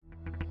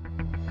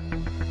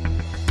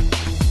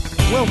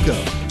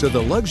Welcome to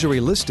the Luxury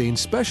Listing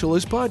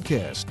Specialist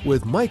Podcast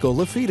with Michael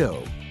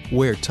LaFido,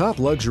 where top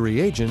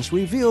luxury agents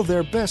reveal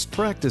their best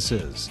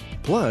practices,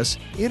 plus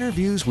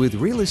interviews with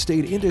real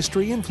estate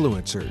industry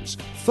influencers,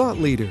 thought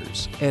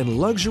leaders, and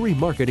luxury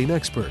marketing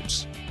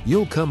experts.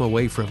 You'll come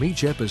away from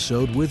each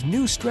episode with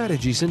new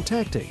strategies and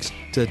tactics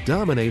to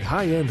dominate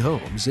high-end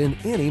homes in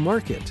any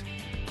market.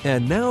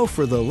 And now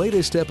for the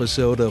latest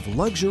episode of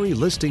Luxury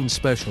Listing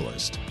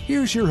Specialist.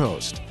 Here's your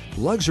host,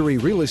 luxury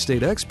real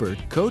estate expert,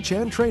 coach,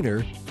 and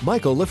trainer,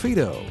 Michael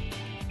LaFido.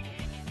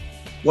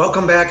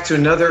 Welcome back to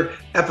another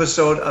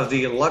episode of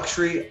the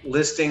Luxury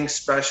Listing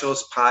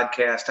Specialist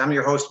Podcast. I'm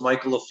your host,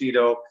 Michael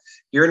LaFido.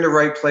 You're in the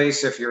right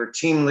place if you're a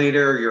team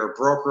leader, you're a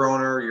broker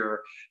owner,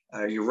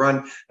 you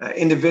run an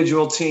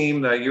individual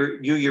team,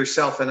 you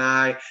yourself and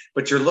I,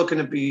 but you're looking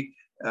to be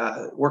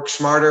work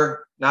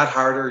smarter, not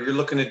harder. You're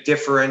looking to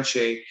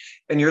differentiate,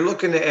 and you're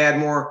looking to add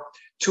more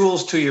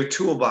tools to your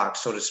toolbox,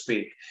 so to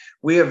speak.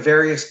 We have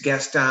various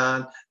guests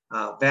on,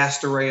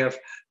 vast array of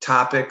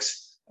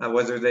topics,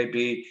 whether they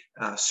be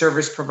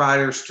service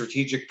providers,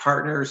 strategic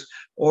partners,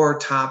 or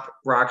top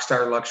rock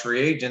star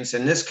luxury agents.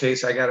 In this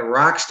case, I got a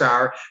rock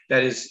star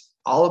that is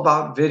all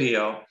about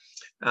video.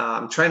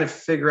 I'm trying to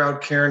figure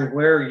out, Karen,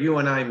 where you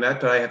and I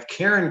met, but I have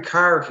Karen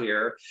Carr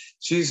here.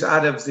 She's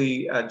out of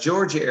the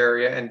Georgia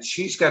area, and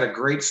she's got a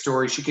great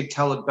story. She could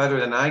tell it better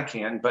than I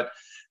can, but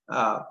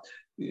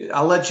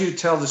I'll let you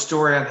tell the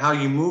story on how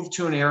you moved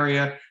to an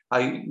area.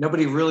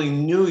 Nobody really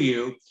knew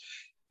you,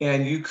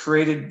 and you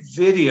created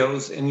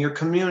videos in your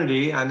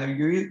community on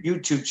your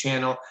YouTube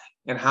channel,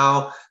 and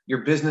how your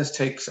business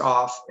takes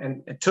off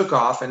and took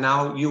off, and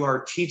now you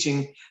are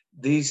teaching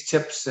these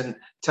tips and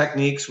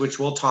techniques, which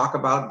we'll talk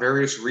about,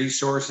 various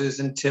resources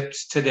and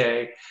tips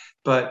today.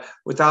 But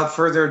without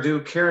further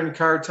ado, Karen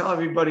Carr, tell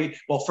everybody,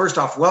 well, first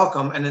off,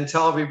 welcome, and then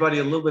tell everybody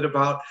a little bit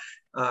about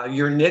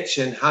your niche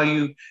and how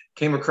you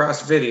came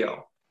across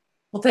video.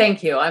 Well,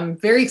 thank you. I'm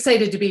very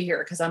excited to be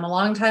here because I'm a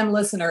longtime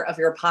listener of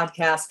your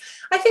podcast.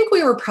 I think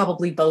we were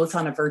probably both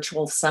on a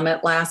virtual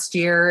summit last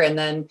year, and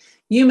then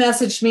you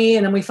messaged me,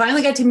 and then we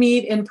finally got to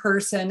meet in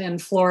person in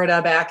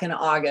Florida back in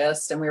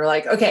August. And we were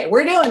like, okay,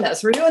 we're doing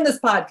this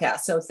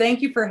podcast. So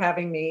thank you for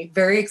having me.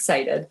 Very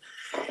excited.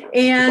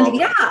 And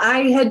yeah,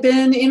 I had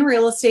been in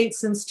real estate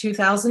since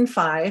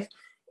 2005.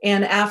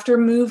 And after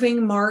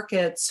moving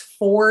markets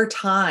 4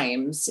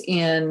 times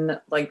in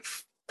like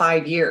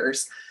 5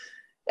 years,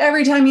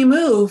 every time you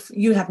move,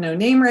 you have no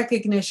name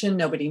recognition.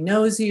 Nobody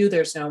knows you.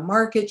 There's no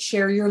market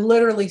share. You're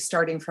literally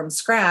starting from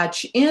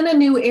scratch in a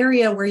new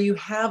area where you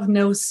have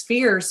no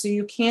sphere. So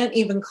you can't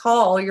even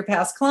call your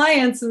past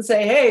clients and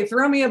say, hey,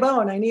 throw me a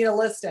bone. I need a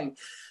listing.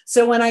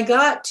 So when I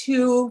got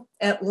to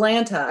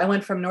Atlanta, I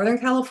went from Northern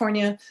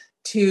California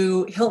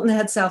to Hilton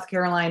Head, South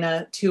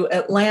Carolina, to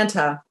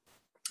Atlanta,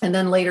 and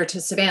then later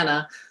to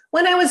Savannah.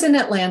 When I was in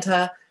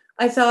Atlanta,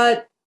 I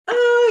thought,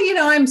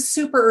 I'm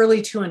super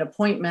early to an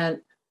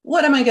appointment.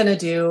 What am I going to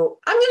do?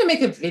 I'm going to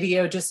make a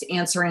video just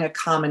answering a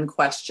common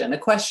question, a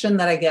question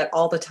that I get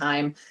all the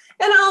time.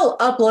 And I'll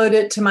upload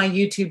it to my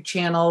YouTube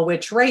channel,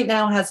 which right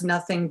now has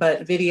nothing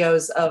but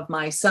videos of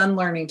my son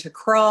learning to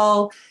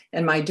crawl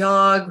and my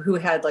dog who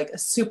had like a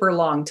super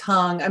long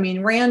tongue. I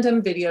mean,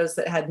 random videos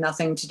that had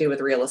nothing to do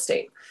with real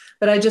estate.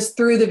 But I just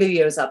threw the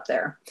videos up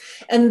there.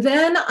 And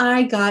then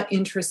I got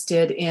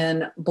interested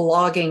in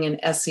blogging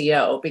and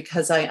SEO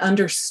because I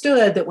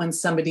understood that when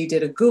somebody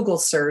did a Google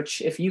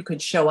search, if you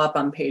could show up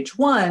on page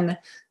 1,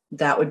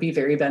 that would be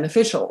very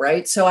beneficial,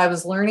 right? So I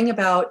was learning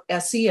about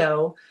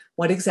SEO,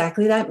 what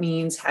exactly that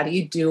means, how do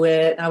you do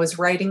it? I was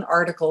writing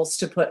articles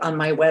to put on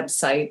my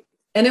website,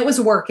 and it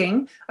was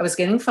working. I was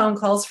getting phone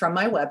calls from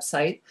my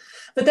website.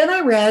 But then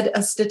I read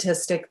a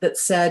statistic that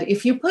said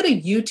if you put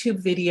a YouTube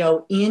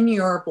video in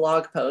your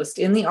blog post,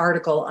 in the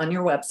article on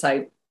your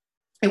website,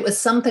 it was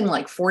something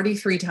like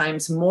 43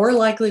 times more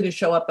likely to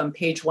show up on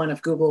page 1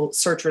 of Google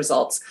search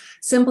results,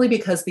 simply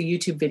because the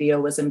YouTube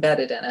video was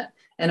embedded in it.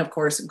 And of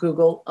course,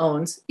 Google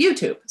owns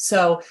YouTube.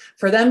 So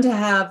for them to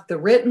have the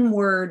written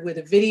word with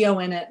a video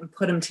in it and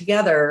put them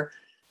together,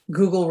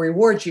 Google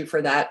rewards you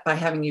for that by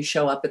having you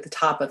show up at the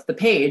top of the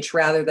page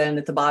rather than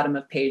at the bottom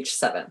of page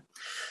 7.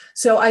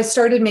 So I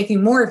started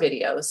making more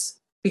videos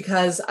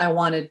because I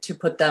wanted to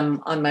put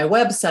them on my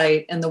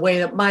website. And the way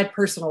that my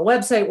personal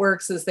website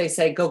works is they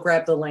say, go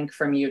grab the link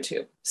from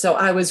YouTube. So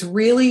I was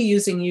really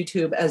using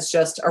YouTube as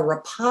just a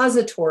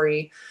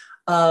repository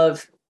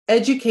of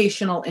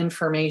educational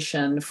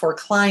information for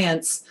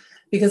clients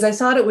because I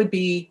thought it would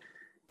be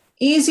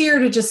easier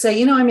to just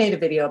say, I made a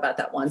video about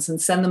that once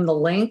and send them the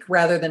link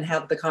rather than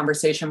have the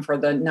conversation for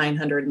the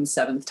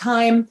 907th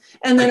time.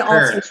 And then like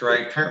parents,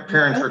 right?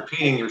 Parents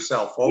repeating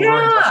yourself over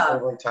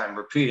and time,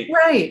 repeating.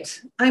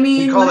 Right. I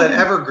mean, we call that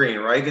evergreen,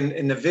 right?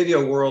 In the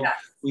video world,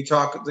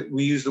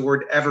 we use the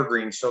word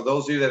evergreen. So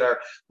those of you that are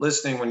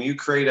listening, when you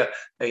create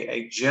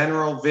a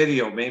general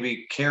video,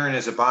 maybe Karen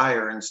is a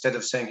buyer, instead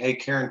of saying, hey,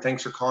 Karen,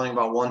 thanks for calling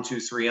about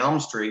 123 Elm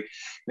Street,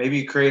 maybe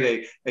you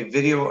create a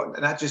video,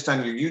 not just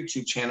on your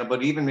YouTube channel,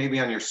 but even maybe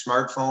on your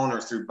smartphone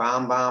or through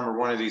BombBomb or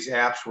one of these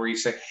apps where you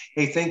say,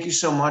 hey, thank you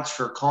so much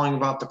for calling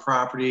about the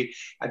property.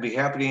 I'd be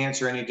happy to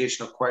answer any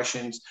additional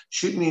questions.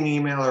 Shoot me an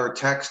email or a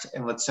text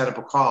and let's set up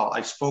a call.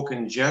 I spoke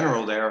in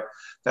general there.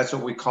 That's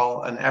what we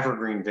call an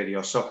evergreen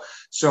video.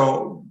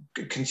 So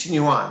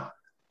continue on.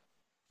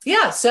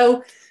 Yeah.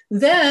 So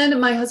then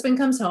my husband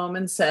comes home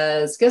and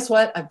says, guess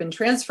what? I've been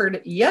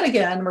transferred yet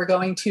again. We're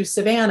going to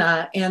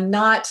Savannah. And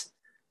not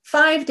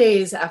 5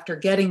 days after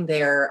getting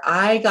there,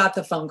 I got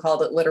the phone call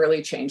that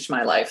literally changed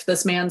my life.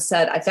 This man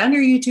said, I found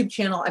your YouTube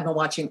channel. I've been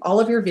watching all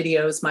of your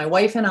videos. My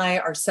wife and I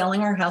are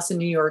selling our house in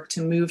New York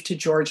to move to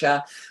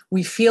Georgia.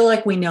 We feel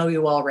like we know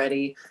you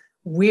already.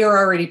 We are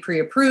already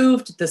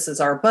pre-approved. This is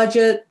our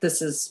budget.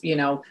 This is,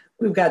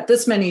 we've got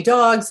this many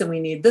dogs and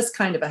we need this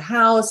kind of a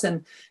house.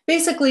 And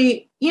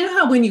basically, you know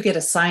how when you get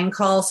a sign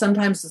call,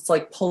 sometimes it's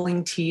like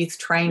pulling teeth,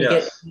 trying to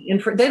get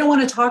info. They don't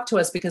want to talk to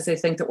us because they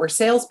think that we're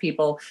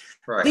salespeople.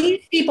 Right.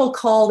 These people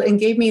called and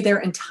gave me their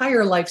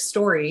entire life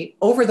story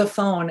over the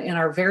phone in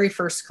our very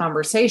first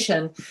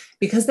conversation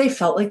because they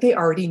felt like they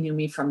already knew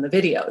me from the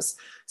videos.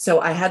 So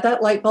I had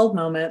that light bulb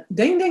moment,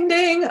 ding, ding,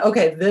 ding.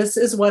 Okay, this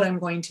is what I'm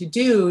going to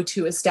do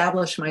to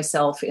establish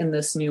myself in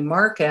this new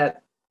market.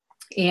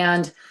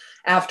 And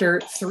after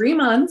 3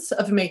 months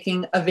of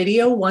making a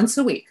video once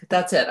a week,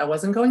 that's it. I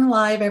wasn't going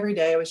live every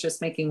day. I was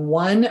just making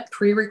one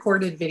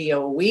pre-recorded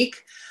video a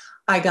week.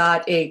 I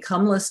got a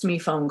come list me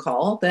phone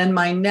call. Then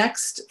my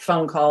next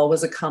phone call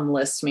was a come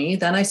list me.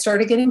 Then I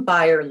started getting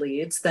buyer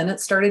leads. Then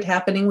it started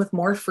happening with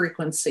more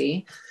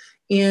frequency.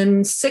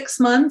 In 6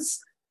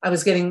 months, I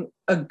was getting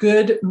a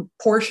good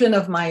portion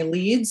of my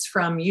leads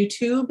from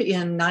YouTube.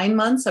 In 9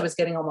 months, I was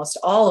getting almost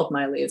all of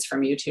my leads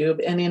from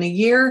YouTube. And in a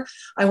year,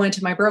 I went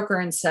to my broker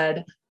and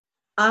said,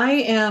 I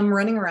am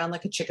running around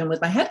like a chicken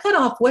with my head cut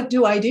off. What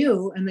do I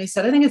do? And they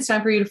said, I think it's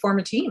time for you to form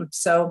a team.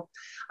 So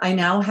I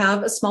now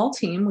have a small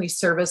team. We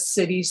service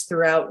cities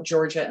throughout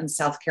Georgia and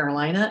South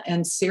Carolina.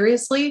 And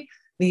seriously,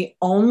 the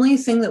only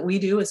thing that we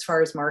do as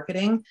far as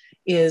marketing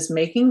is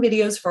making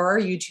videos for our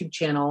YouTube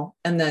channel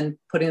and then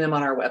putting them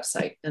on our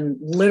website. And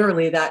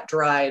literally that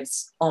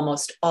drives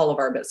almost all of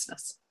our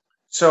business.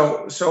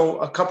 So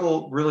a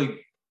couple really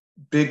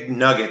big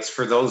nuggets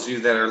for those of you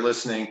that are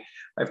listening.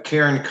 I have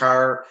Karen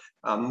Carr,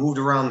 moved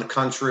around the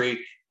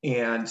country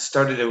and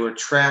started to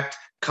attract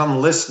come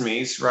list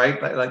me's, right?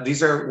 Like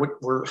these are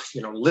what we're,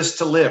 list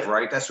to live,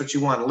 right? That's what you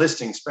want,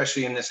 listing,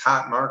 especially in this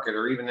hot market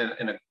or even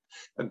in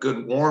a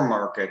good warm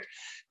market.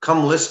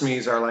 Come list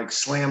me's are like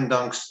slam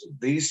dunks.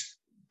 These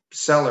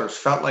sellers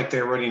felt like they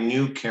already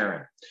knew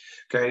Karen.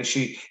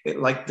 Okay,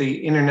 like the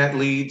internet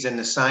leads and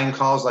the sign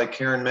calls, like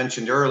Karen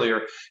mentioned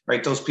earlier,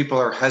 right? Those people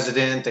are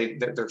hesitant.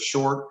 They're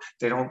short.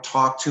 They don't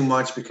talk too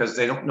much because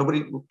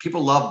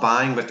people love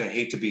buying, but they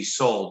hate to be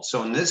sold.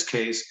 So in this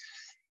case,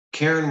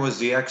 Karen was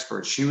the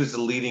expert. She was the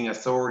leading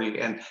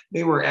authority, and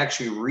they were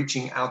actually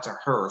reaching out to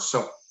her.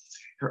 So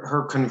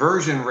her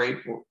conversion rate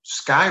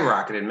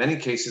skyrocketed. In many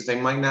cases,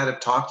 they might not have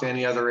talked to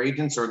any other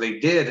agents, or they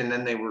did, and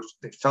then they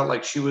felt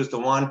like she was the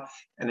one,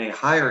 and they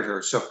hired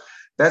her. So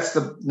that's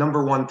the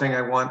number one thing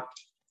I want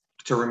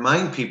to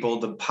remind people.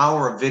 The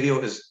power of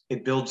video is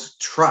it builds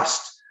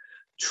trust,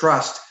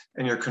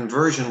 and your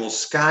conversion will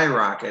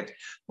skyrocket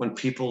when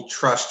people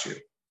trust you.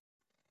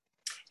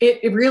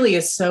 It really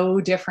is so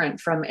different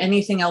from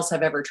anything else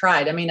I've ever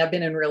tried. I mean, I've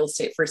been in real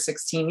estate for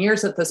 16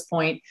 years at this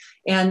point.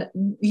 And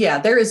yeah,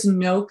 there is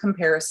no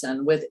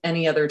comparison with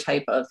any other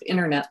type of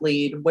internet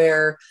lead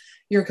where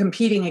you're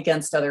competing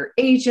against other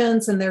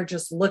agents and they're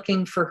just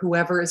looking for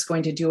whoever is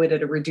going to do it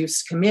at a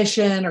reduced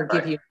commission or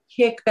give you a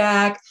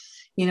kickback.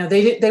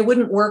 They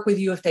wouldn't work with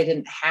you if they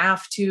didn't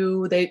have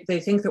to.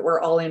 They think that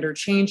we're all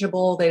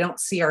interchangeable. They don't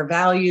see our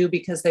value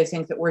because they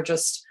think that we're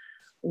just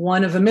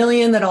one of a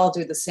million that all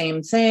do the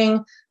same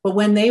thing. But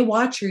when they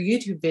watch your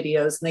YouTube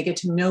videos and they get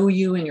to know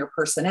you and your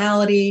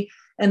personality,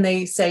 and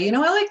they say, I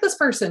like this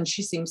person,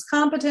 she seems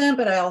competent,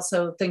 but I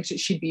also think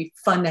she'd be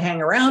fun to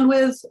hang around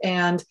with.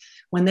 And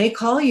when they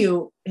call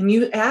you and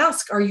you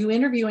ask, are you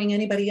interviewing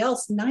anybody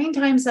else? 9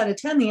 times out of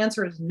 10, the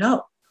answer is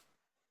no.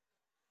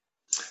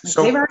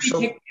 They've already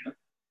picked you.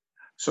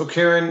 So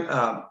Karen,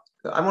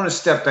 I want to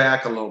step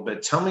back a little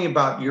bit. Tell me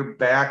about your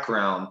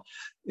background.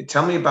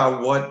 Tell me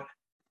about what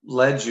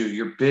led you,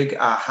 your big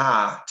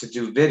aha to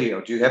do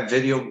video. Do you have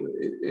video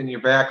in your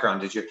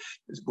background?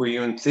 Were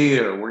you in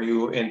theater? Were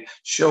you in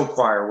show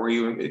choir? Were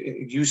you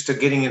used to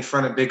getting in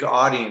front of big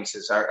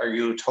audiences? Are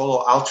you a total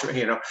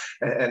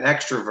an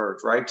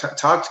extrovert, right?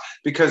 Talk,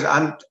 because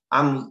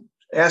I'm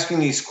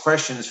asking these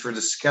questions for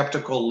the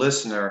skeptical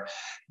listener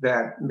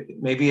that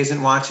maybe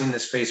isn't watching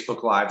this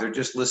Facebook Live. They're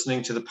just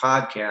listening to the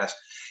podcast.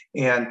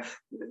 And,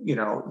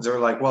 they're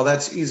like, well,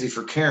 that's easy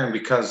for Karen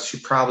because she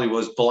probably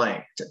was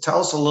blank.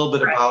 Tell us a little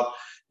bit about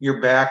your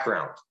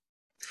background.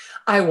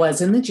 I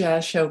was in the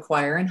jazz show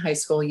choir in high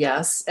school,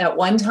 yes. At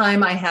one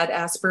time, I had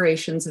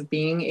aspirations of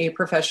being a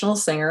professional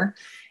singer.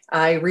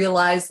 I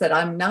realized that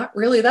I'm not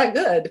really that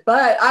good,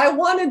 but I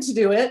wanted to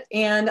do it.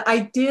 And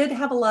I did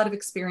have a lot of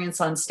experience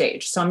on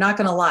stage. So I'm not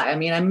going to lie. I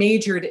mean, I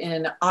majored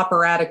in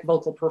operatic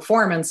vocal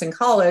performance in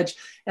college,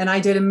 and I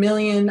did a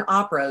million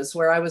operas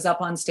where I was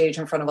up on stage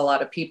in front of a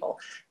lot of people.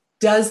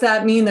 Does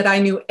that mean that I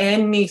knew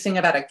anything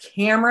about a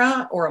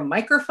camera or a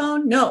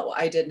microphone? No,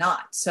 I did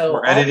not. So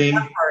Or editing,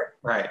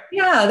 right.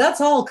 Yeah,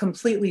 that's all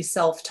completely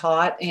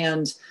self-taught.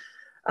 And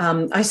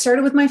I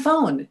started with my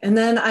phone, and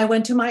then I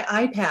went to my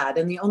iPad.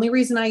 And the only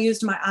reason I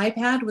used my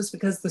iPad was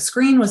because the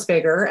screen was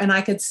bigger and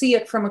I could see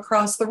it from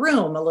across the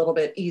room a little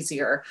bit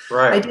easier.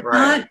 Right, I did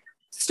not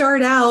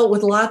start out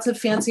with lots of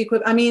fancy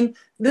equipment. I mean,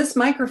 this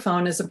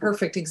microphone is a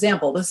perfect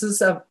example. This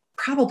is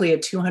probably a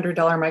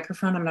 $200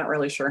 microphone. I'm not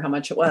really sure how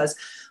much it was.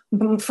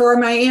 For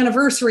my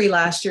anniversary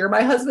last year,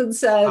 my husband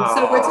said,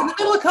 so it's in the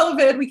middle of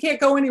COVID. We can't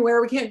go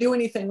anywhere. We can't do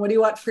anything. What do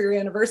you want for your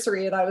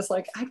anniversary? And I was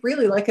like, I'd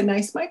really like a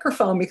nice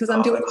microphone because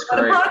I'm doing a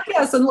lot of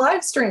podcasts and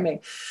live streaming.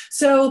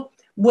 So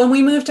when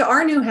we moved to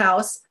our new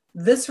house,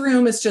 this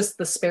room is just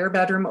the spare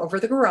bedroom over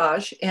the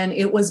garage, and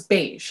it was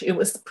beige. It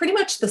was pretty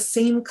much the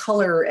same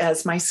color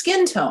as my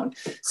skin tone.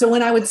 So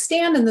when I would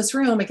stand in this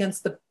room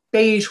against the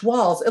beige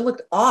walls, it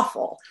looked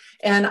awful.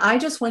 And I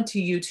just went to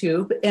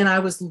YouTube and I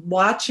was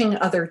watching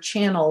other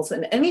channels.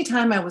 And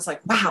anytime I was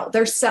like, wow,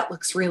 their set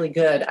looks really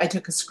good, I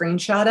took a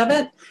screenshot of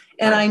it.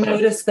 And I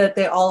noticed that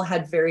they all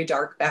had very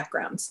dark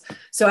backgrounds.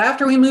 So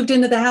after we moved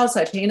into the house,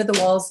 I painted the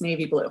walls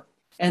navy blue.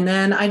 And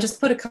then I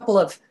just put a couple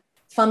of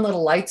fun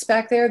little lights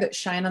back there that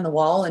shine on the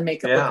wall and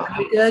make it look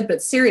really good.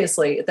 But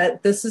seriously,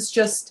 this is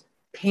just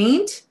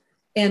paint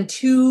and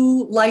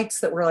two lights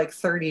that were like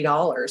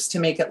 $30 to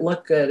make it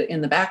look good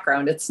in the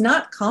background. It's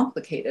not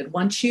complicated.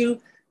 Once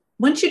you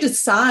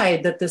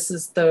decide that this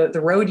is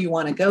the road you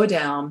want to go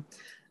down,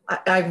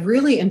 I've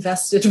really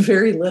invested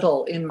very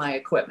little in my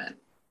equipment.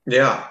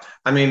 Yeah.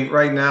 I mean,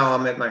 right now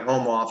I'm at my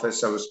home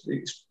office. I was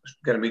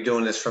going to be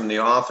doing this from the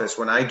office.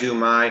 When I do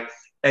my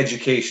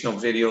educational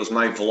videos,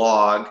 my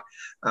vlog,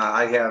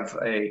 I have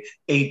a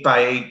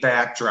 8x8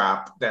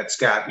 backdrop that's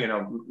got,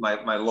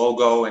 my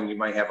logo, and you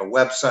might have a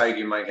website,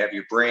 you might have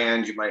your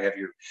brand, you might have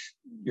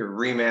your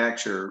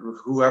Remax or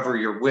whoever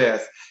you're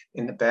with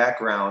in the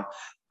background.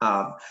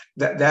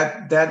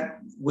 That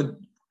would,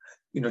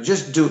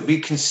 just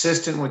be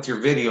consistent with your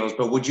videos.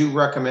 But would you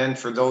recommend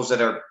for those that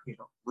are,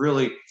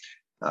 really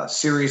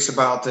serious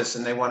about this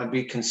and they want to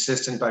be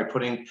consistent by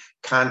putting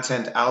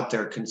content out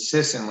there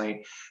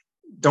consistently?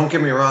 Don't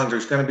get me wrong,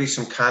 there's going to be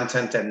some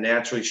content that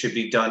naturally should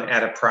be done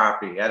at a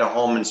property, at a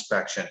home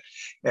inspection,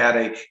 at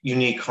a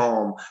unique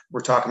home.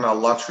 We're talking about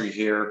luxury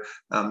here.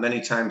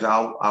 Many times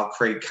I'll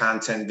create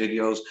content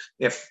videos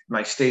if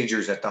my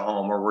stager's at the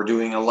home, or we're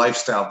doing a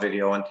lifestyle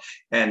video,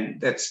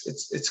 and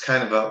it's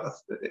kind of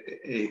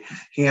a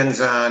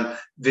hands-on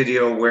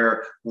video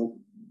where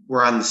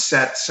we're on the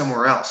set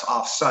somewhere else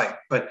off-site.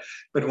 But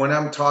when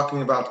I'm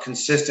talking about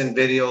consistent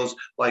videos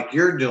like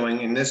you're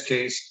doing, in this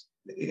case,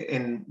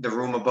 in the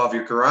room above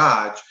your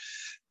garage,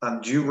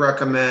 do you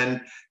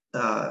recommend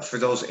for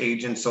those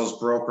agents, those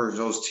brokers,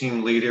 those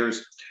team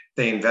leaders,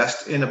 they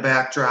invest in a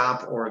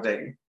backdrop, or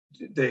they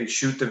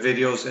shoot the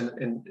videos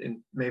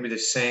in maybe the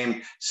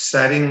same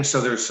setting so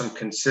there's some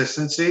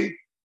consistency?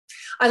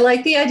 I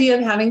like the idea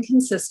of having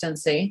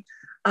consistency.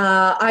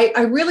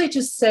 I really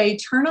just say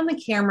turn on the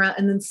camera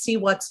and then see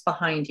what's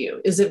behind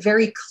you. Is it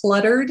very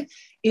cluttered?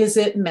 Is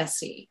it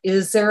messy?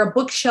 Is there a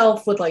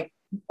bookshelf with like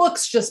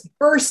books just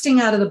bursting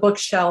out of the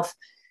bookshelf?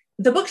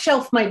 The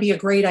bookshelf might be a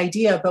great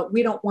idea, but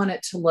we don't want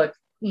it to look,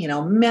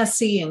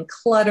 messy and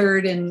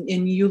cluttered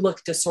and you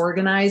look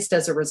disorganized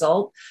as a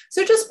result.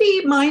 So just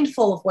be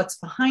mindful of what's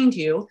behind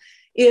you.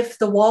 If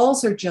the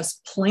walls are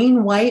just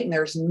plain white and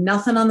there's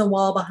nothing on the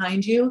wall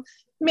behind you,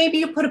 maybe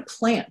you put a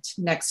plant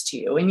next to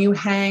you and you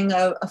hang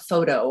a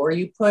photo, or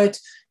you put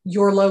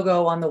your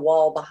logo on the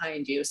wall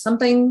behind you,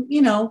 something,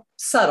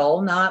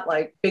 subtle, not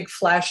like big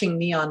flashing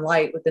neon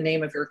light with the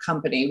name of your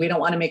company. We don't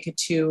want to make it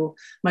too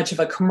much of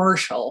a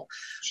commercial,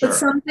 but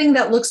something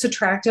that looks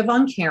attractive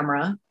on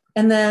camera.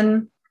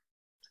 And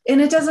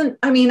it doesn't,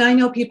 I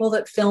know people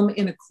that film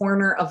in a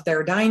corner of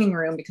their dining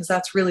room because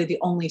that's really the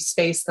only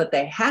space that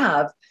they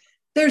have.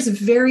 There's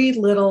very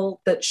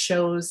little that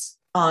shows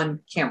on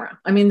camera.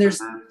 There's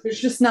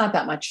just not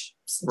that much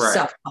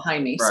stuff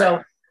behind me.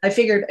 So I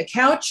figured a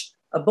couch,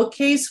 a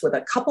bookcase with a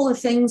couple of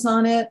things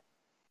on it,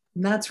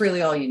 and that's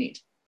really all you need.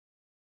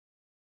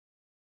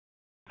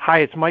 Hi,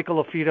 it's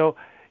Michael LaFido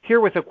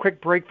here with a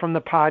quick break from the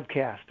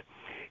podcast.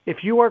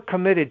 If you are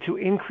committed to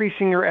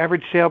increasing your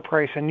average sale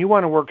price and you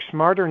want to work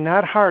smarter,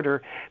 not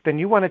harder, then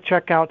you want to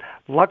check out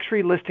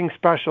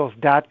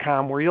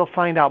LuxuryListingSpecials.com, where you'll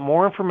find out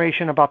more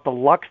information about the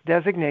Lux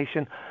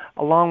designation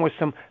along with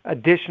some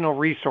additional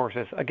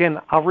resources. Again,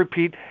 I'll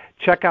repeat,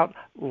 check out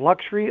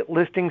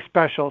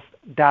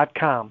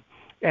LuxuryListingSpecials.com.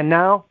 And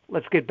now,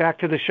 let's get back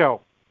to the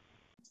show.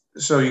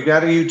 So you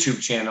got a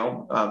YouTube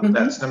channel.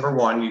 That's number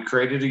one. You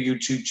created a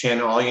YouTube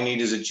channel. All you need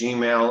is a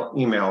Gmail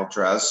email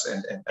address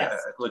and a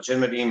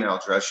legitimate email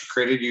address. You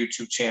created a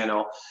YouTube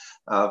channel.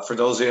 For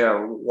those of you that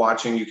are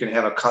watching, you can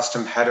have a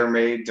custom header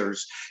made.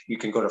 You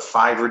can go to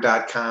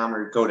Fiverr.com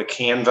or go to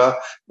Canva.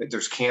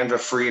 There's Canva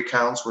free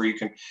accounts where you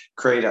can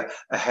create a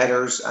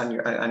headers on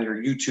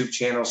your YouTube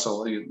channel,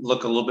 so you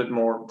look a little bit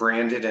more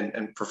branded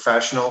and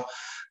professional.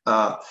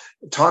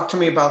 Talk to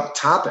me about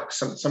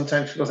topics.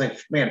 Sometimes people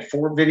think, man,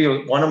 4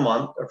 videos,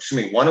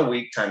 one a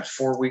week times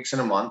 4 weeks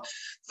in a month,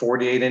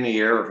 48 in a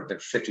year, or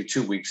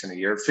 52 weeks in a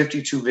year,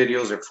 52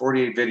 videos or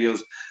 48 videos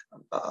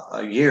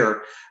a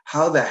year.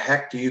 How the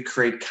heck do you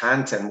create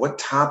content? What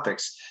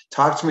topics?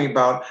 Talk to me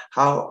about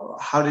how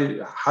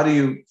do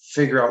you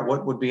figure out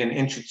what would be an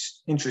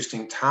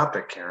interesting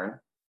topic, Karen?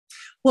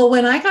 Well,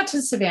 when I got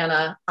to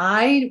Savannah,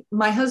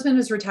 my husband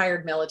is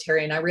retired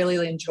military, and I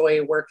really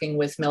enjoy working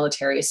with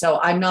military. So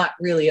I'm not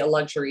really a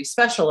luxury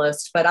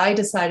specialist, but I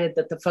decided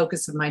that the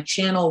focus of my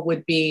channel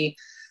would be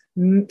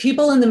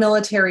people in the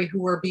military who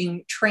were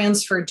being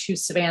transferred to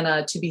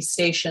Savannah to be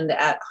stationed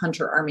at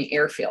Hunter Army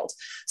Airfield.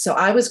 So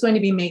I was going to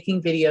be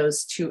making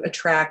videos to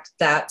attract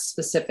that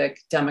specific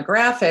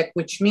demographic,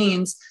 which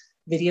means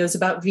videos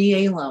about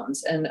VA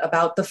loans and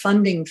about the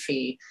funding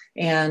fee.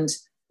 And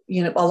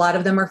a lot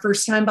of them are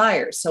first-time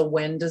buyers. So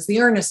when does the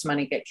earnest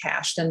money get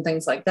cashed and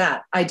things like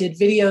that? I did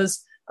videos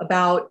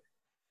about,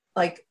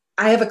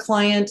 I have a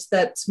client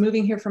that's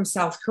moving here from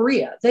South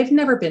Korea. They've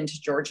never been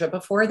to Georgia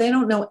before. They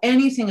don't know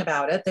anything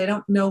about it. They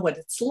don't know what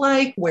it's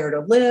like, where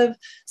to live.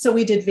 So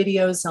we did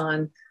videos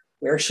on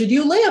where should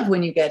you live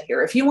when you get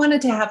here? If you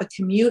wanted to have a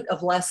commute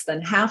of less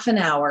than half an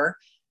hour,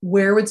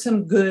 where would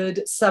some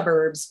good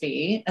suburbs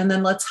be? And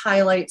then let's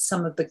highlight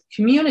some of the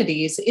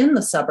communities in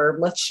the suburb.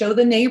 Let's show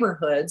the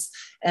neighborhoods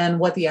and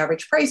what the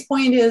average price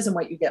point is and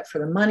what you get for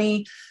the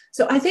money.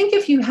 So I think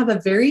if you have a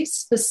very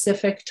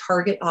specific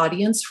target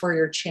audience for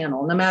your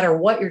channel, no matter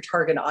what your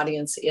target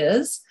audience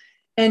is,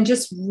 and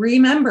just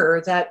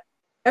remember that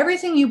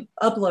everything you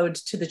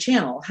upload to the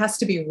channel has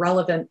to be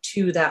relevant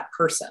to that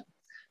person.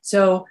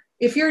 So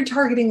if you're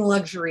targeting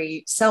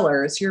luxury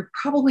sellers, you're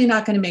probably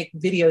not going to make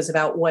videos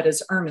about what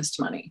is earnest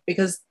money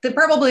because they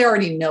probably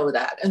already know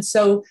that. And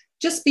so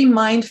just be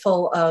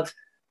mindful of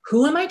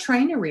who am I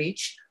trying to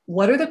reach?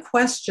 What are the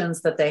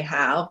questions that they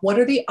have? What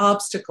are the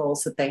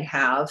obstacles that they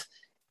have?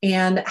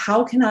 And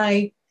how can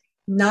I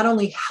not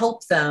only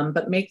help them,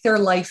 but make their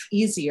life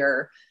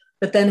easier,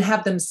 but then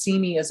have them see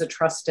me as a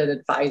trusted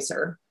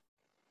advisor?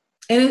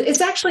 And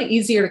it's actually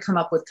easier to come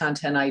up with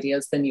content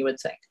ideas than you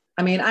would think.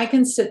 I mean, I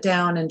can sit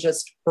down and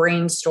just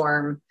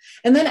brainstorm.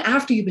 And then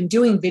after you've been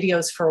doing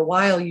videos for a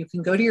while, you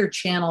can go to your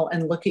channel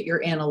and look at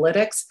your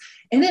analytics,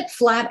 and it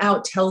flat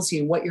out tells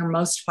you what your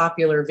most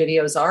popular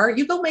videos are.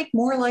 You go make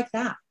more like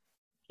that.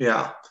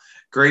 Yeah,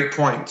 great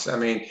points. I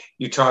mean,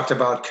 you talked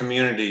about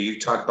community. You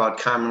talked about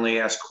commonly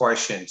asked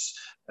questions,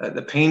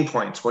 the pain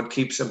points, what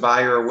keeps a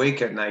buyer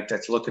awake at night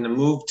that's looking to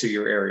move to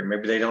your area.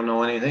 Maybe they don't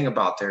know anything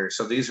about there.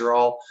 So these are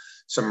all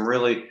some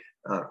really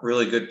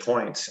good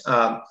points.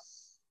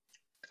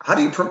 How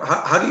do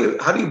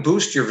you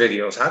boost your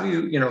videos? How do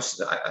you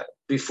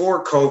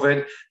before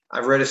COVID, I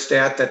read a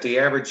stat that the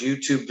average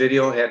YouTube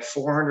video had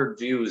 400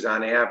 views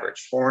on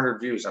average, 400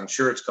 views. I'm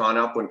sure it's gone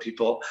up when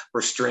people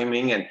were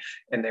streaming and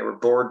they were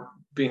bored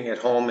being at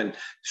home and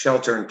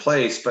shelter in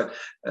place. But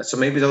so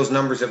maybe those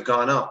numbers have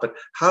gone up. But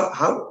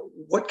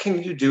what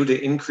can you do to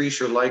increase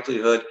your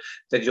likelihood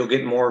that you'll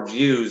get more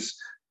views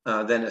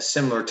than a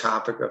similar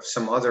topic of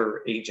some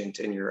other agent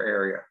in your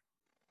area?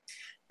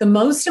 The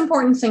most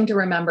important thing to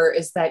remember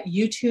is that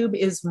YouTube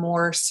is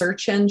more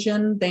search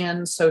engine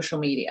than social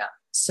media.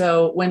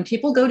 So when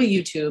people go to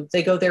YouTube,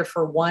 they go there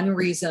for one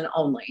reason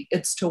only.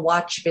 It's to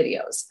watch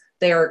videos.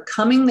 They are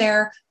coming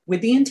there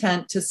with the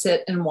intent to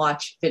sit and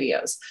watch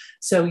videos.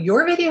 So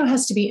your video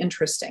has to be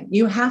interesting.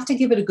 You have to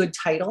give it a good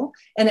title,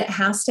 and it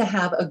has to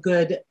have a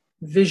good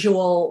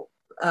visual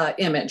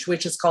image,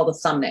 which is called a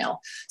thumbnail.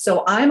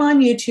 So I'm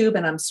on YouTube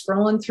and I'm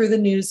scrolling through the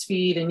news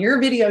feed and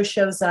your video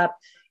shows up.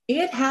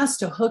 It has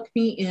to hook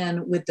me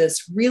in with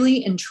this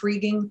really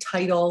intriguing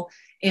title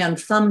and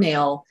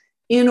thumbnail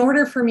in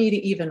order for me to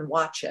even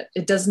watch it.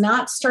 It does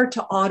not start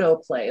to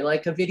autoplay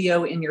like a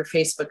video in your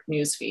Facebook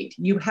newsfeed.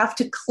 You have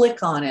to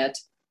click on it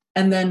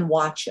and then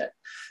watch it.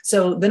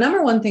 So the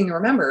number one thing to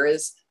remember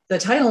is the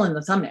title and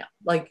the thumbnail.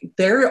 Like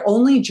their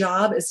only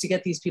job is to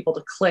get these people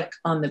to click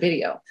on the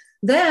video.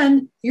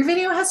 Then your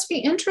video has to be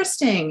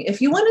interesting.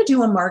 If you want to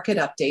do a market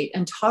update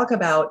and talk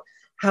about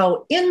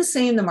how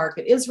insane the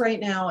market is right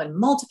now and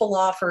multiple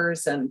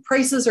offers and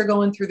prices are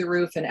going through the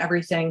roof and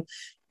everything,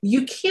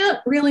 you can't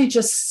really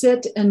just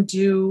sit and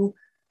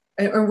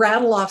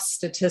rattle off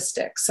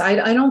statistics.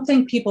 I don't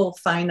think people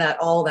find that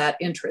all that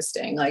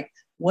interesting. Like,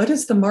 what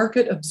is the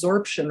market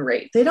absorption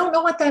rate? They don't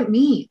know what that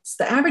means.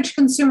 The average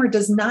consumer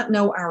does not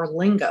know our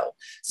lingo.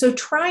 So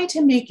try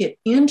to make it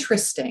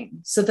interesting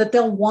so that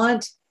they'll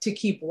want to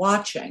keep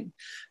watching,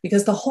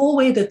 because the whole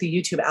way that the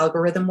YouTube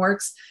algorithm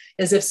works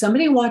is if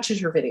somebody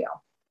watches your video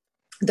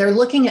they're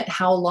looking at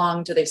how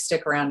long do they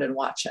stick around and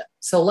watch it.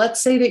 So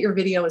let's say that your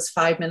video is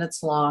 5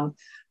 minutes long,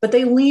 but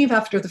they leave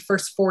after the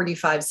first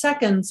 45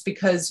 seconds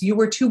because you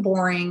were too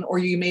boring or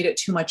you made it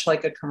too much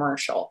like a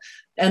commercial,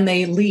 and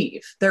they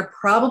leave. They're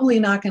probably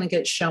not going to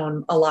get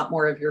shown a lot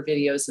more of your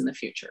videos in the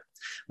future.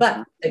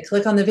 But they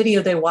click on the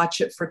video, they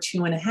watch it for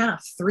 2.5,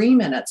 3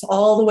 minutes,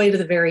 all the way to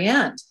the very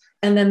end.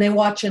 And then they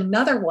watch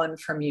another one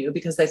from you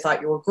because they thought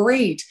you were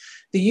great.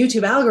 The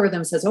YouTube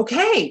algorithm says,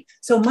 okay,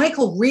 so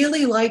Michael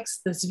really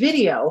likes this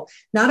video.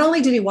 Not only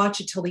did he watch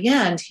it till the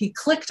end, he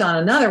clicked on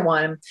another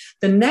one.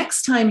 The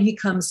next time he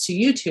comes to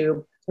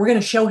YouTube, we're going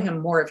to show him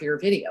more of your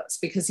videos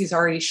because he's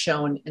already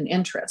shown an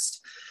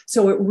interest.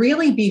 So it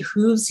really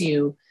behooves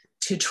you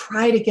to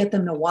try to get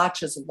them to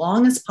watch as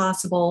long as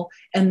possible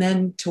and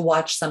then to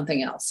watch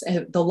something else.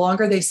 And the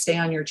longer they stay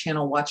on your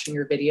channel watching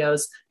your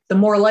videos, the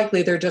more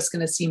likely they're just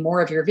going to see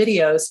more of your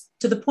videos,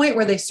 to the point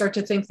where they start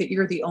to think that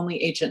you're the only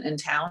agent in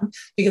town,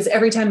 because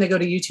every time they go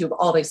to YouTube,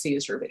 all they see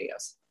is your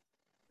videos.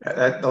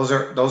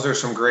 Those are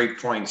some great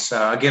points.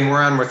 Again,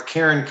 we're on with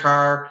Karen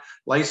Carr,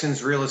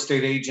 licensed real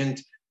estate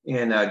agent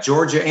in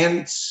Georgia,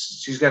 and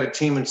she's got a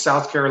team in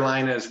South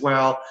Carolina as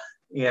well.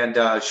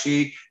 And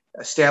she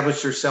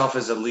established herself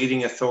as a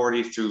leading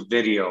authority through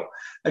video.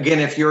 Again,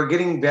 if you're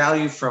getting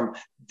value from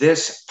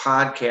this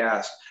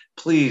podcast,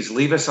 please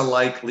leave us a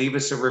like, leave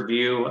us a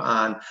review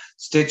on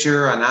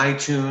Stitcher, on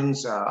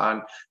iTunes,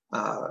 on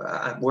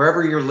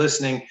wherever you're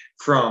listening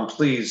from.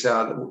 Please,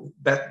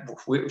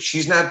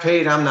 she's not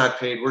paid, I'm not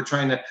paid. We're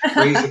trying to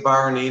raise the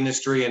bar in the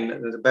industry,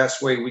 and the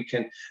best way we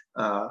can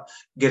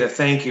get a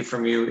thank you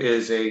from you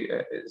is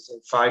a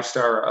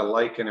 5-star, a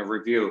like, and a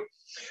review.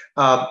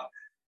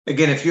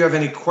 Again, if you have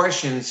any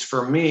questions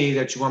for me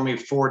that you want me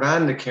to forward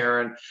on to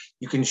Karen,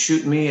 you can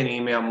shoot me an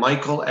email,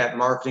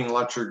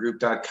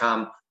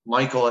 michael@marketingluxurygroup.com,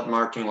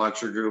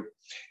 michael@marketingluxurygroup.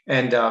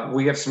 And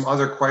we have some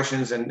other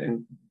questions,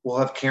 and we'll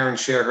have Karen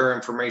share her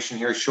information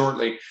here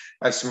shortly.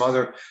 I have some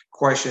other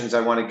questions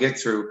I want to get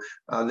through.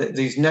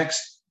 These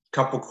next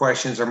couple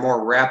questions are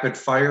more rapid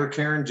fire,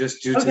 Karen,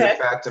 just due to the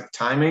fact of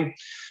timing.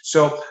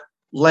 So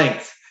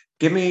length.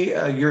 Give me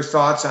your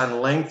thoughts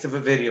on length of a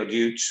video. Do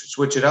you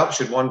switch it up?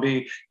 Should one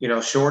be,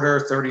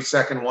 shorter,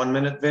 30-second,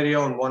 1-minute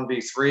video, and one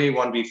be 3,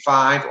 one be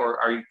 5, or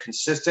are you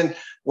consistent?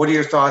 What are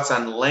your thoughts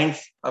on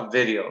length of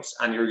videos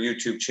on your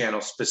YouTube channel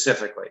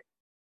specifically?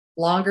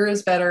 Longer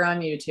is better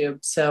on YouTube.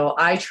 So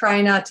I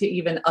try not to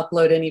even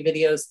upload any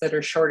videos that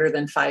are shorter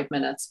than 5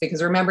 minutes,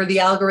 because remember, the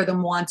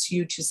algorithm wants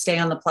you to stay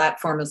on the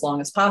platform as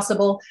long as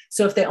possible.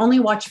 So if they only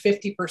watch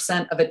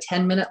 50% of a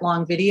 10-minute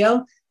long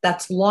video,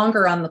 that's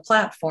longer on the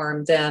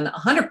platform than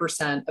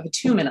 100% of a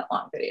 2-minute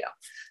long video.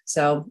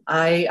 So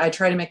I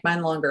try to make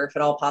mine longer if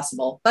at all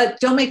possible, but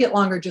don't make it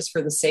longer just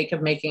for the sake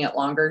of making it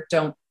longer.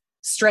 Don't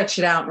stretch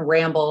it out and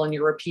ramble and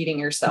you're repeating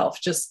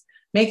yourself. Just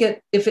make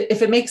it, if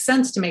it makes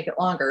sense to make it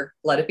longer,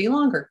 let it be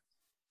longer.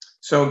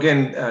 So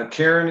again,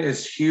 Karen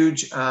is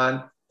huge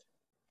on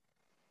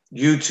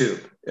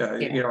YouTube.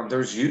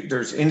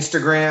 There's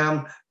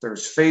Instagram,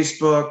 there's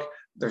Facebook,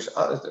 there's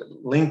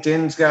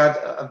LinkedIn's got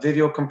a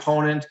video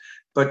component.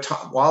 But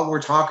while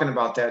we're talking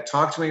about that,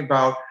 talk to me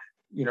about,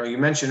 you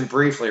mentioned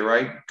briefly,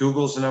 right?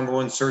 Google's the number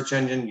 1 search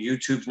engine,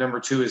 YouTube's number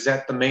 2. Is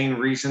that the main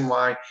reason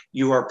why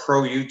you are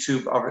pro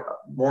YouTube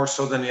more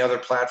so than the other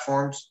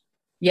platforms?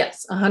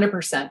 Yes,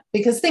 100%.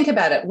 Because think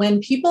about it. When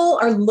people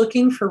are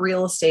looking for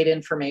real estate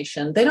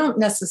information, they don't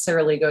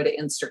necessarily go to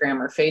Instagram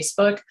or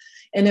Facebook.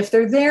 And if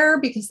they're there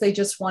because they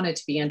just wanted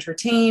to be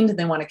entertained,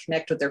 they want to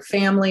connect with their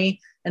family,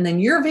 and then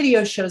your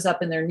video shows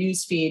up in their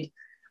newsfeed,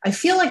 I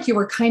feel like you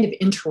were kind of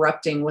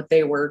interrupting what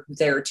they were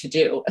there to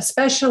do,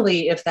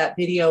 especially if that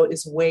video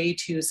is way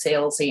too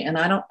salesy. And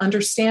I don't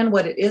understand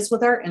what it is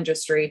with our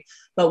industry,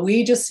 but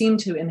we just seem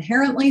to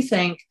inherently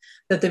think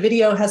that the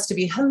video has to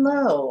be,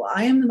 hello,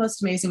 I am the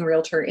most amazing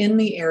realtor in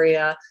the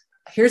area.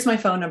 Here's my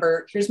phone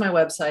number. Here's my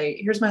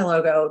website. Here's my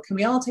logo. Can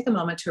we all take a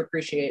moment to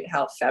appreciate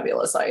how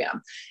fabulous I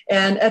am?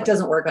 And it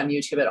doesn't work on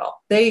YouTube at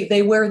all.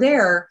 They were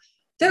there.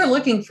 They're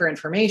looking for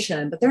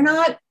information, but they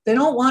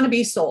don't want to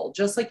be sold.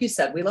 Just like you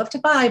said, we love to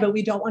buy, but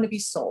we don't want to be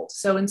sold.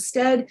 So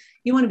instead,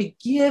 you want to be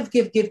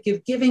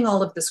giving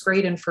all of this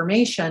great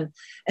information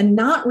and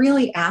not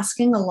really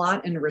asking a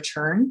lot in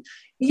return.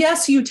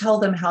 Yes, you tell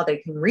them how they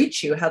can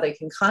reach you, how they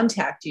can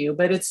contact you,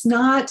 but it's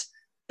not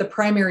the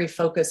primary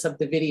focus of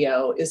the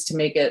video is to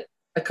make it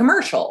a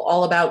commercial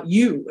all about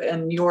you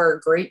and your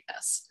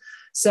greatness.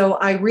 So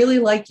I really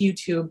like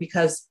YouTube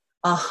because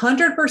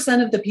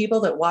 100% of the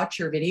people that watch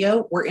your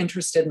video were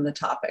interested in the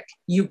topic.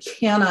 You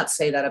cannot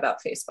say that about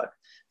Facebook.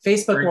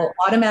 Facebook will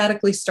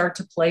automatically start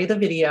to play the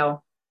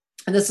video.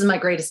 And this is my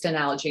greatest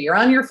analogy. You're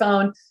on your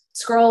phone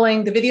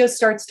scrolling, the video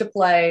starts to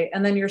play,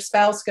 and then your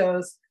spouse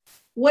goes,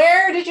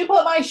 "Where did you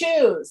put my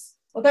shoes?"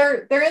 Well,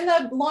 they're in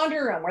the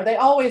laundry room where they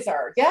always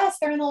are. Yes,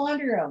 they're in the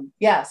laundry room.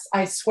 Yes,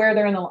 I swear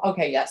they're in the,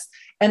 okay, yes.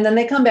 And then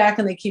they come back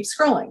and they keep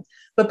scrolling.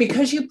 But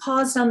because you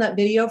paused on that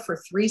video for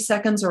 3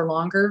 seconds or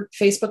longer,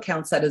 Facebook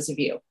counts that as a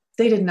view.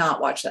 They did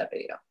not watch that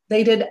video.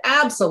 They did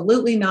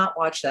absolutely not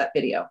watch that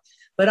video.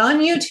 But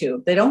on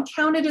YouTube, they don't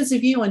count it as a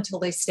view until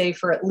they stay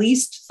for at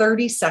least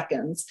 30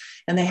 seconds.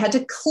 And they had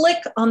to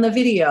click on the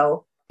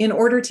video in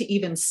order to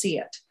even see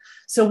it.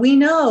 So we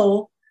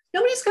know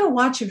nobody's going to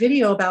watch a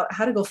video about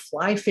how to go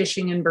fly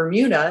fishing in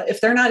Bermuda if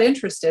they're not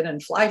interested in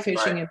fly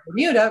fishing in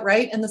Bermuda,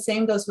 right? And the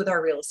same goes with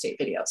our real estate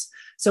videos.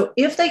 So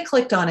if they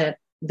clicked on it,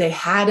 they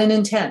had an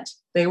intent.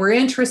 They were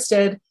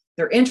interested.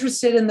 They're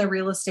interested in the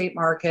real estate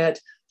market.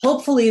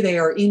 Hopefully they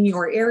are in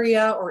your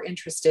area or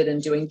interested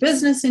in doing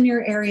business in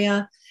your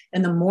area.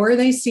 And the more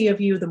they see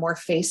of you, the more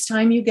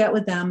FaceTime you get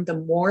with them, the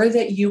more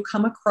that you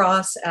come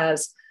across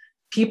as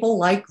people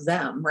like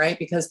them, right?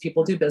 Because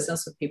people do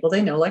business with people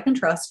they know, like, and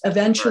trust.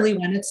 Eventually,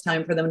 when it's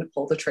time for them to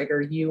pull the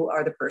trigger, you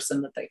are the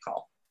person that they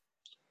call.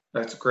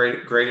 That's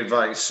great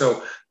advice.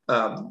 So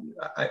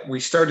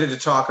we started to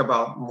talk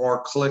about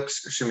more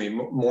clicks,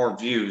 more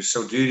views.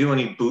 So do you do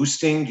any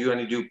boosting? Do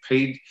you do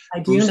paid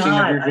boosting?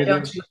 I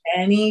don't do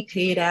any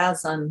paid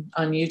ads on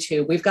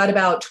YouTube. We've got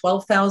about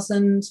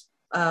 12,000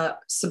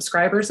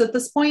 subscribers at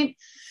this point.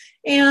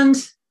 And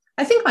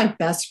I think my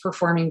best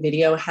performing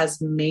video has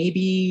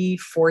maybe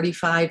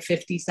 45,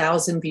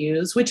 50,000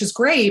 views, which is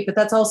great, but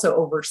that's also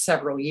over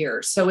several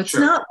years. So it's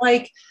not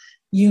like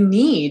you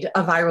need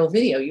a viral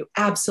video. You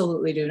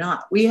absolutely do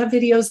not. We have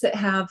videos that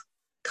have a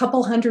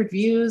couple hundred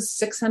views,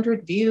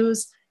 600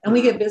 views, and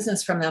we get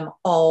business from them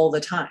all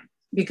the time.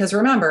 Because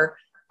remember,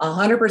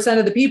 100%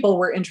 of the people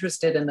were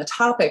interested in the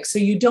topic. So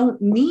you just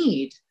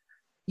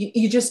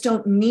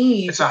don't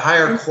need. It's a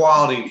higher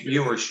quality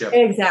viewership.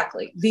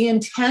 Exactly. The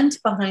intent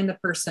behind the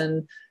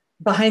person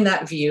behind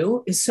that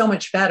view is so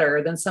much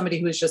better than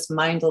somebody who is just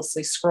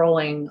mindlessly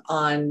scrolling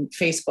on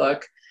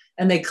Facebook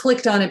and they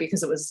clicked on it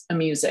because it was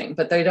amusing,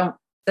 but they don't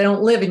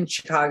live in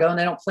Chicago and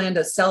they don't plan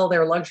to sell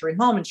their luxury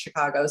home in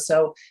Chicago.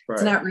 So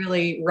it's not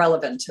really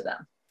relevant to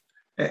them.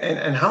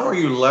 And how are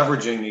you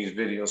leveraging these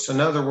videos? So in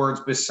other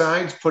words,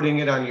 besides putting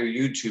it on your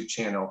YouTube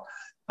channel,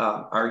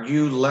 are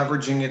you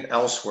leveraging it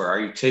elsewhere? Are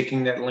you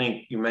taking that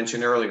link you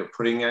mentioned earlier,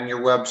 putting it on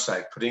your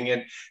website, putting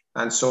it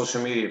on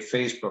social media,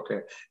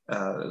 Facebook,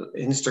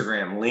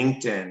 Instagram,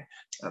 LinkedIn?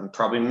 I'm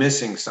probably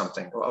missing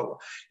something. Well,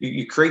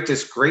 you create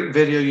this great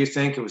video, you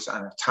think it was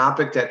on a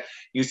topic that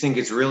you think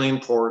is really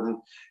important.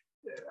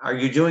 Are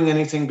you doing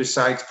anything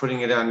besides putting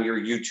it on your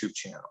YouTube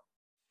channel?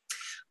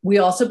 We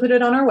also put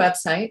it on our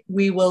website.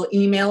 We will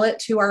email it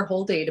to our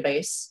whole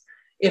database.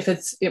 If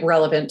it's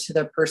relevant to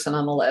the person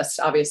on the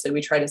list, obviously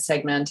we try to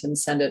segment and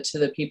send it to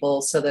the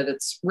people so that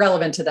it's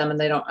relevant to them and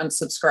they don't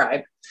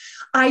unsubscribe.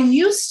 I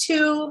used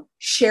to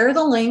share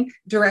the link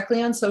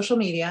directly on social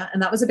media,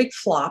 and that was a big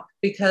flop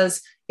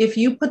because if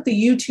you put the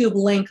YouTube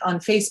link on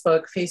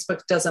Facebook,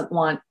 Facebook doesn't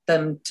want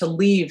them to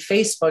leave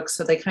Facebook,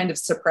 so they kind of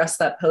suppress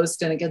that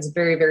post and it gets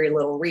very, very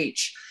little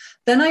reach.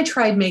 Then I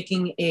tried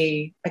making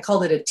I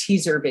called it a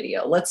teaser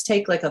video. Let's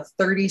take like a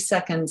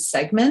 30-second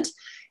segment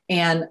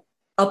and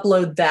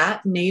upload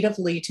that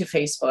natively to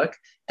Facebook,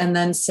 and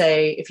then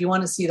say, if you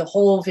want to see the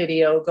whole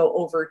video, go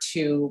over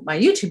to my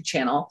YouTube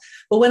channel.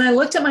 But when I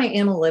looked at my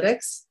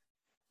analytics,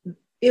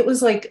 it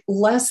was like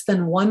less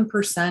than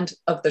 1%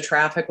 of the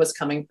traffic was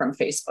coming from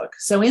Facebook.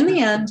 So in the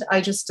end, I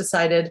just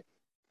decided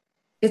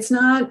if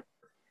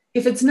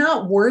it's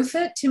not worth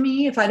it to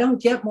me, if I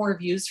don't get more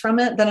views from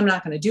it, then I'm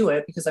not going to do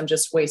it because I'm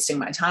just wasting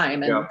my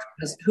time. And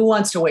who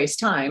wants to waste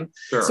time?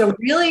 Sure. So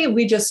really,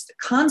 we just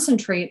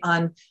concentrate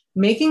on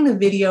making the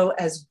video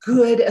as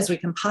good as we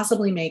can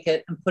possibly make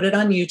it and put it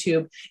on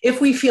YouTube. If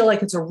we feel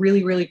like it's a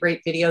really, really great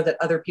video that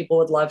other people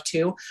would love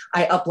to,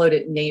 I upload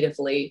it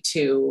natively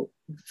to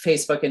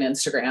Facebook and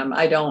Instagram.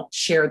 I don't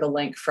share the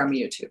link from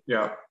YouTube.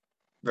 Yeah,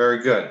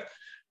 very good.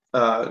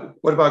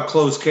 What about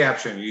closed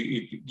caption?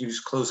 You use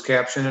closed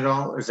caption at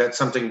all? Is that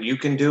something you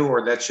can do,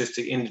 or that's just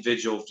the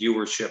individual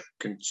viewership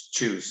can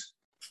choose?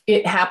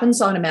 It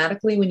happens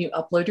automatically when you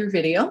upload your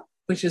video,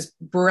 which is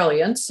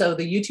brilliant. So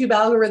the YouTube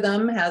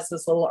algorithm has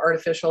this little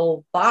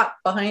artificial bot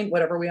behind,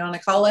 whatever we want to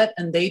call it,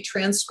 and they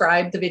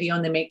transcribe the video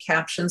and they make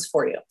captions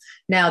for you.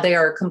 Now, they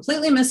are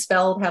completely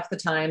misspelled half the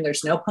time.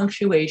 There's no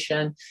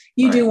punctuation.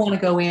 You do want to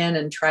go in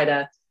and try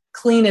to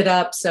clean it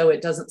up so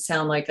it doesn't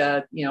sound like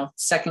a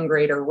second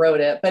grader wrote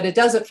it, but it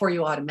does it for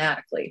you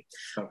automatically.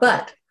 Okay.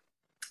 But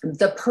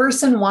the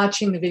person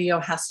watching the video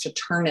has to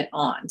turn it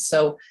on.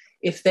 So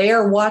if they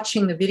are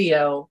watching the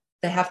video,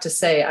 they have to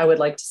say, I would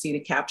like to see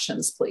the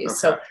captions, please. Okay.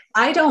 So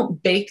I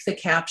don't bake the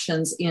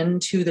captions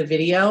into the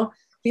video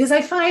because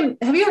I find,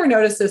 have you ever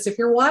noticed this? If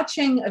you're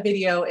watching a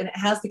video and it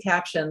has the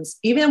captions,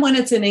 even when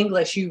it's in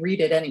English, you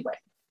read it anyway.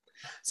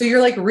 So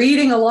you're like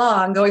reading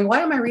along going,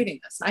 why am I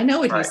reading this? I know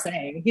what he's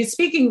saying. He's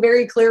speaking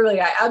very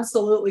clearly. I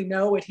absolutely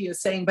know what he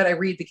is saying, but I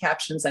read the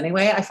captions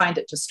anyway. I find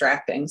it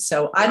distracting.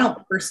 So I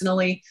don't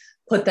personally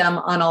put them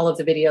on all of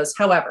the videos.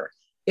 However,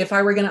 if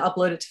I were going to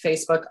upload it to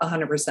Facebook,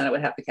 100% it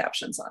would have the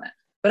captions on it.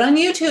 But on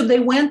YouTube, they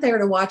went there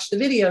to watch the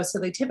video, so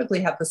they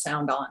typically have the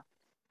sound on.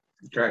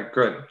 Okay,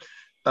 good.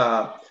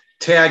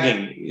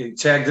 Tagging. You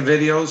tag the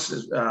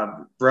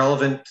videos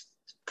relevant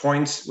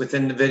points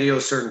within the video,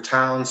 certain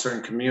towns,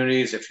 certain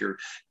communities? If you're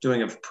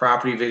doing a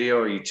property video,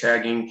 are you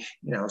tagging,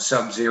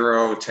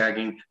 Sub-Zero,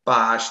 tagging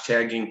Bosch,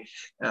 tagging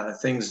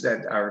things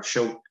that are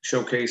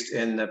showcased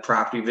in the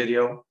property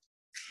video?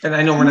 And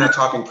I know we're not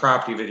talking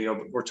property video,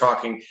 but we're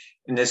talking,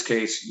 in this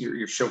case,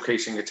 you're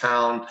showcasing a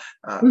town,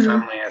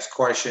 commonly asked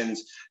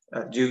questions.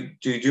 Do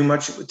you do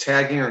much with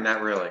tagging or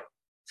not really?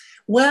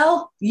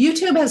 Well,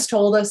 YouTube has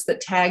told us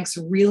that tags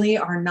really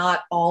are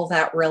not all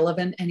that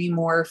relevant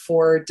anymore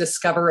for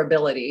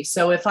discoverability.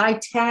 So if I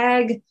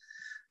tag,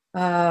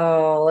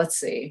 let's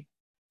see,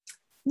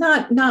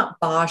 not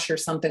Bosch or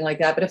something like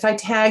that, but if I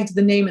tagged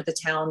the name of the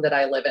town that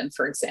I live in,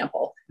 for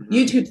example,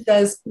 YouTube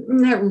says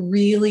that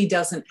really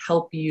doesn't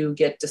help you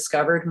get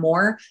discovered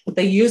more.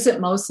 They use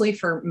it mostly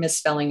for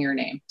misspelling your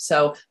name.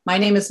 So my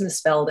name is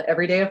misspelled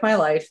every day of my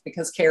life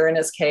because Karen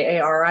is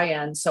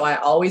Karin. So I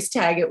always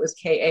tag it with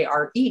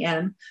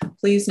Karen.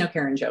 Please, no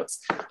Karen jokes.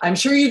 I'm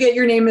sure you get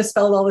your name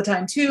misspelled all the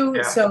time too.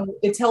 Yeah. So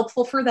it's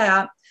helpful for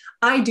that.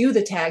 I do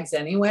the tags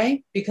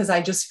anyway, because I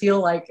just feel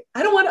like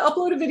I don't want to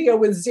upload a video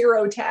with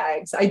 0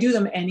 tags. I do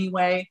them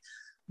anyway,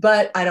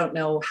 but I don't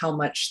know how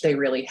much they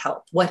really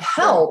help. What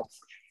helps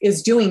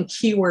is doing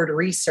keyword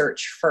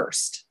research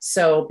first.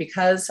 So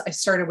because I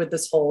started with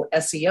this whole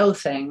SEO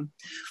thing,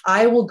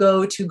 I will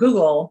go to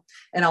Google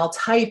and I'll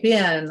type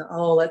in,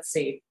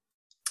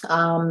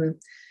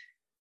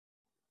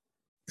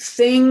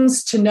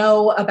 things to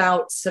know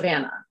about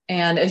Savannah.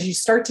 And as you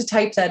start to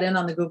type that in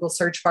on the Google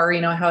search bar,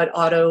 you know how it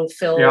auto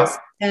fills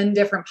 10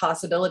 different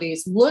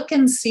possibilities. Look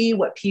and see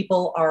what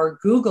people are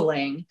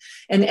Googling.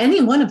 And any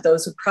one of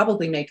those would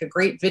probably make a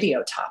great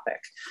video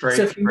topic.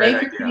 So if you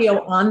make a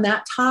video on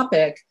that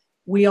topic,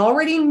 we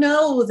already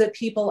know that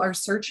people are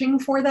searching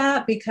for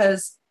that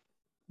because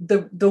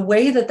the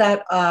way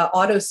that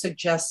auto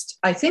suggests,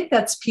 I think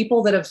that's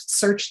people that have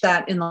searched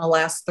that in the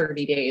last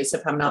 30 days,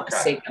 if I'm not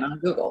mistaken, on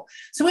Google.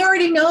 So we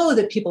already know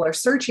that people are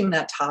searching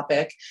that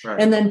topic,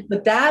 and then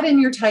put that in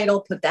your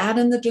title, put that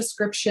in the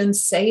description,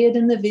 say it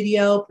in the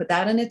video, put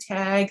that in a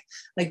tag.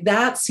 Like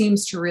that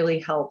seems to really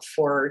help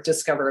for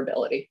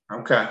discoverability.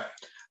 Okay,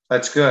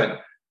 that's good.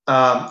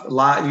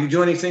 You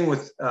do anything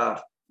with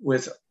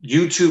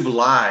YouTube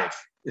Live?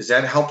 Has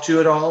that helped you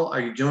at all? Are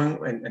you doing,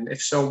 and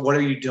if so, what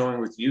are you doing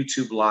with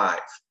YouTube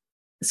Live?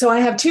 So I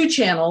have 2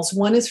 channels.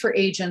 One is for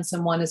agents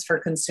and one is for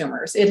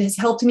consumers. It has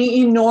helped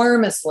me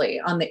enormously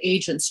on the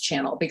agents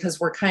channel because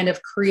we're kind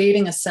of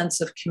creating a sense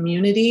of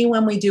community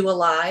when we do a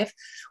live.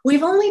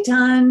 We've only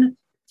done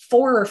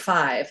 4 or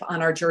 5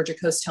 on our Georgia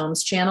Coast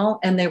Homes channel,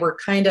 and they were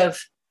kind of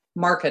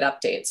market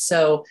updates.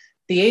 So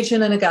the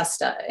agent in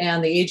Augusta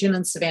and the agent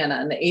in Savannah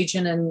and the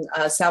agent in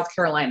South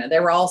Carolina, they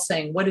were all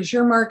saying, what is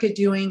your market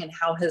doing and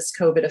how has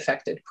COVID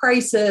affected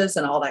prices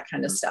and all that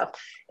kind of stuff.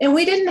 And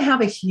we didn't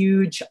have a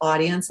huge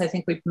audience. I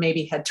think we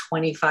maybe had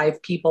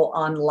 25 people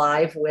on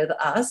live with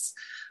us,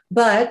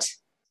 but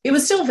it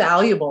was still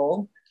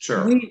valuable.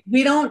 Sure.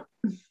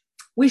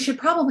 We should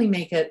probably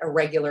make it a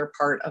regular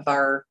part of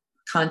our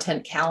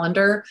content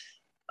calendar.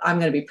 I'm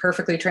going to be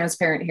perfectly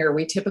transparent here.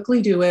 We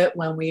typically do it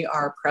when we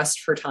are pressed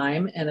for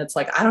time. And it's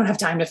like, I don't have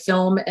time to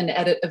film and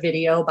edit a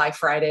video by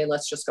Friday.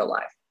 Let's just go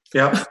live.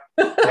 Yep.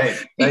 Hey,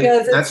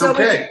 because it's so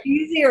much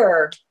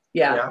easier.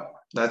 Yeah.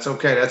 That's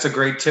okay. That's a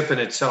great tip in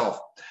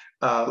itself.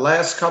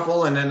 Last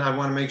couple, and then I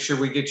want to make sure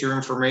we get your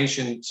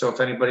information. So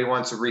if anybody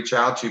wants to reach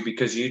out to you,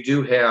 because you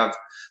do have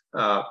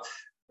the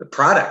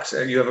products,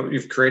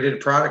 you've created a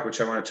product,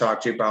 which I want to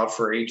talk to you about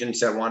for agents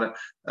that want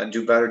to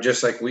do better.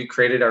 Just like we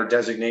created our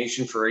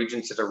designation for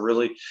agents that are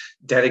really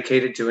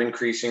dedicated to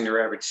increasing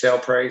their average sale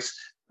price.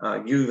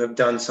 You have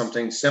done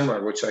something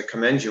similar, which I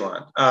commend you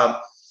on.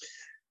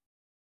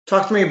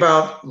 Talk to me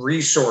about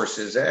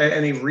resources,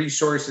 any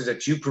resources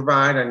that you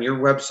provide on your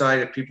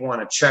website if people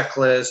want a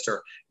checklist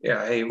or,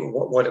 hey,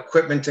 what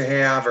equipment to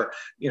have, or,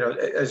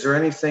 is there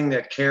anything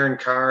that Karen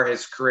Carr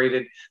has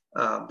created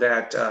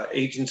that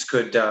agents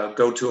could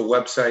go to a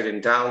website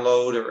and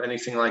download or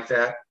anything like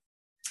that?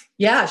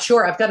 Yeah,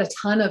 sure. I've got a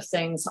ton of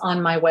things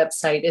on my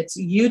website. It's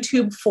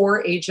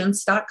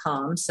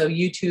YouTube4agents.com. So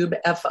YouTube,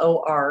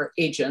 FOR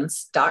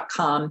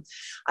agents.com.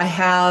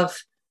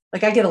 I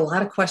get a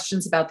lot of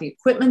questions about the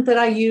equipment that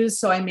I use.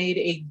 So I made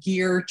a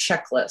gear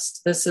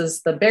checklist. This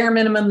is the bare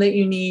minimum that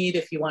you need.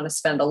 If you want to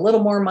spend a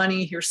little more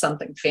money, here's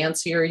something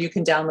fancier. You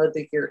can download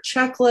the gear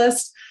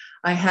checklist.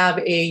 I have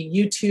a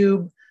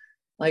YouTube,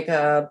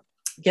 a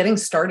getting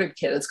started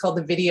kit. It's called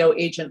the Video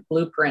Agent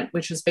Blueprint,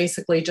 which is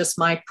basically just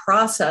my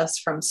process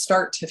from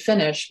start to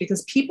finish,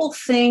 because people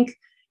think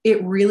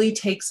it really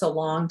takes a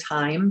long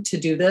time to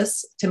do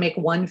this, to make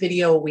one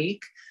video a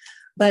week.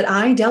 But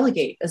I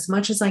delegate as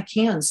much as I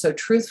can. So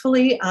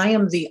truthfully, I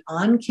am the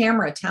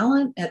on-camera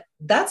talent.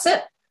 That's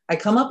it. I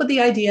come up with the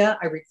idea,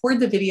 I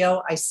record the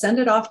video, I send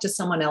it off to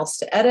someone else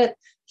to edit.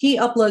 He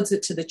uploads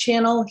it to the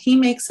channel. He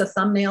makes a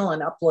thumbnail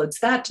and uploads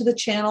that to the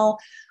channel.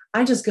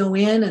 I just go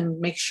in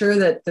and make sure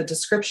that the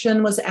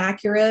description was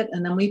accurate,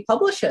 and then we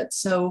publish it.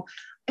 So,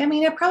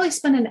 I probably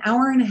spend an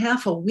hour and a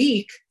half a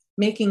week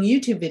making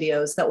YouTube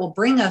videos that will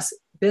bring us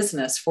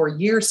business for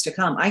years to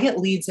come. I get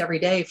leads every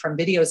day from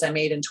videos I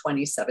made in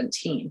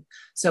 2017.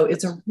 So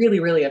it's a really,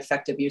 really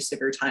effective use of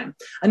your time.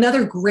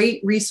 Another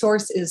great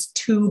resource is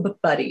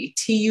TubeBuddy,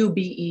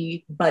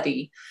 T-U-B-E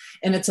Buddy.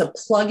 And it's a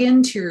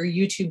plugin to your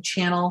YouTube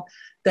channel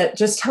that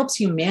just helps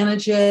you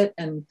manage it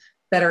and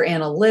better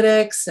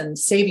analytics and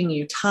saving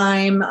you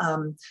time,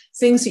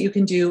 things that you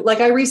can do.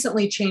 Like I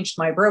recently changed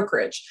my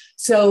brokerage.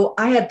 So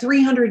I had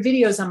 300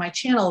 videos on my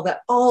channel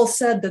that all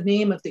said the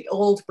name of the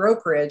old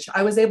brokerage.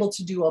 I was able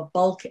to do a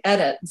bulk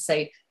edit and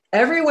say,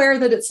 everywhere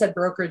that it said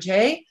brokerage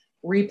A,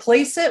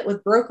 replace it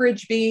with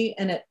brokerage B,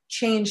 and it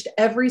changed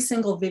every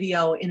single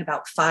video in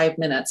about 5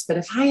 minutes. But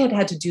if I had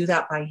had to do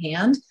that by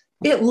hand,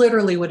 it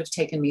literally would have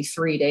taken me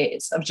 3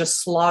 days of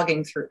just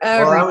slogging through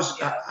everything.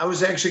 Well, I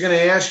was actually going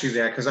to ask you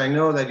that because I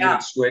know that you had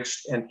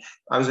switched, and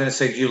I was going to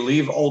say, do you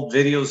leave old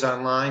videos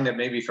online that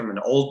maybe from an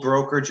old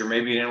brokerage, or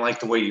maybe you didn't like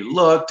the way you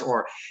looked,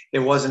 or it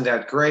wasn't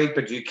that great,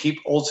 but do you keep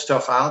old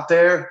stuff out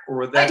there, or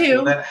would that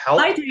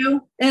help? I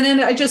do. And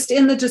then I just,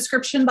 in the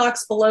description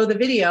box below the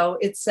video,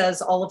 it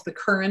says all of the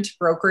current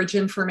brokerage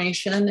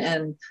information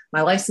and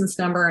my license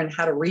number and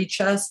how to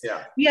reach us.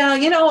 Yeah.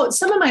 You know,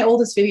 some of my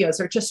oldest videos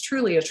are just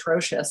truly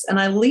atrocious. And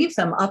I leave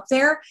them up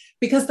there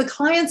because the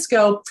clients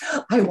go,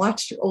 I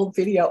watched your old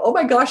video. Oh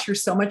my gosh, you're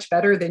so much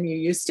better than you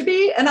used to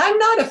be. And I'm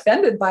not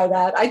offended by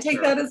that. I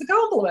take that as a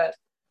compliment.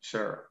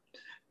 Sure.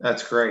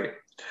 That's great.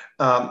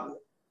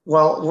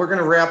 Well, we're going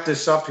to wrap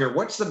this up here.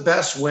 What's the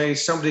best way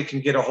somebody can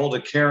get a hold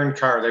of Karen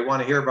Carr? They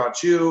want to hear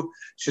about you.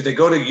 Should they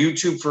go to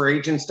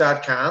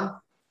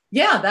YouTubeforagents.com?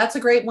 Yeah, that's a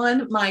great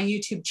one. My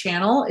YouTube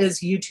channel is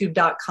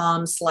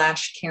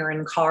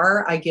youtube.com/Karen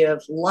Carr. I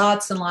give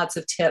lots and lots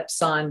of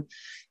tips on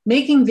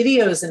making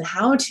videos and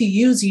how to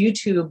use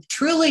YouTube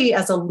truly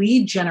as a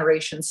lead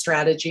generation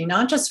strategy,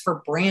 not just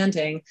for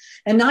branding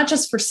and not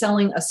just for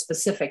selling a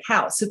specific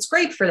house. It's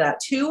great for that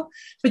too,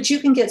 but you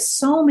can get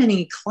so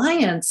many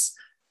clients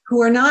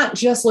who are not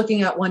just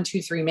looking at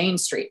 123 Main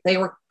Street. They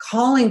were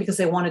calling because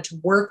they wanted to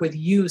work with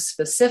you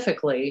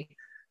specifically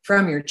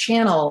from your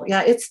channel.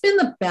 Yeah, it's been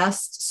the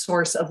best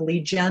source of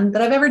lead gen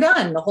that I've ever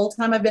done the whole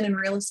time I've been in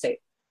real estate.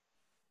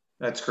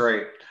 That's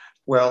great.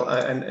 Well,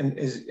 and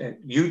is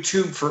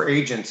YouTube for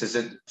Agents, is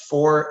it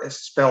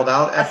spelled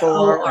out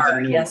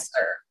F-O-R? Yes,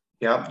 sir.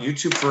 Yeah,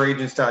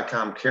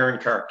 YouTubeforagents.com, Karen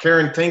Carr.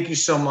 Karen, thank you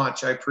so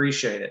much. I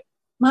appreciate it.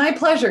 My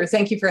pleasure.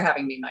 Thank you for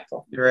having me,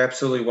 Michael. You're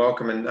absolutely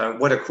welcome. And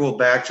what a cool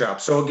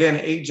backdrop. So again,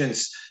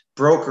 agents,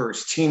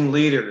 brokers, team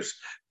leaders,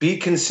 be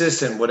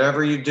consistent,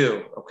 whatever you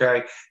do.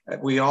 Okay.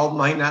 We all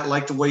might not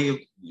like the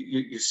way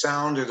you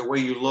sound or the way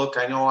you look.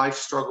 I know I've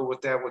struggled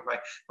with that with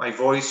my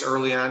voice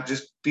early on.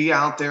 Just be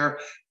out there,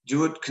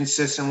 do it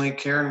consistently.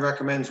 Karen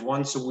recommends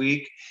once a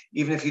week,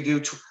 even if you do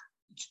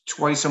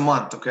twice a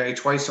month. Okay.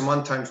 Twice a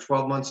month times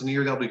 12 months in a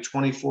year, there'll be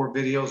 24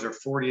 videos or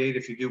 48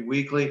 if you do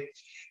weekly.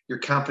 Your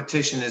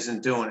competition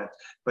isn't doing it,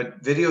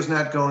 but video's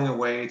not going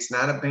away. It's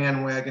not a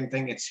bandwagon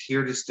thing. It's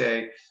here to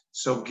stay.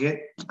 So get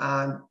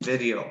on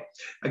video.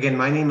 Again,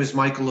 my name is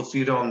Michael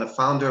LaFido. I'm the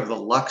founder of the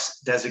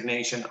Lux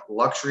Designation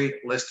Luxury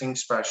Listing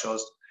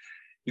Specialist.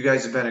 You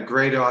guys have been a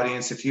great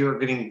audience. If you are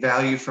getting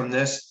value from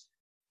this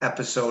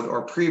episode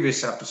or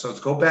previous episodes,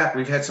 go back.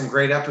 We've had some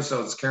great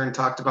episodes. Karen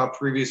talked about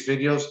previous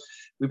videos.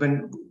 We've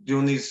been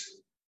doing these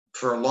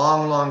for a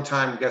long, long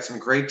time. We've got some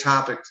great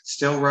topics,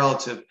 still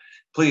relative.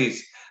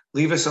 Please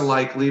leave us a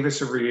like, leave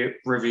us a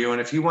review. And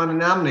if you want to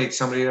nominate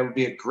somebody that would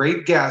be a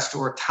great guest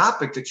or a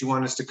topic that you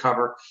want us to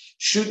cover,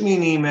 shoot me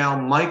an email,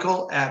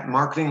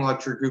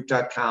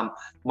 michael@marketingluxurygroup.com,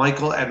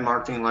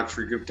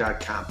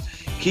 michael@marketingluxurygroup.com.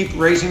 Keep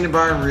raising the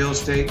bar in real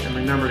estate, and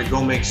remember to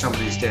go make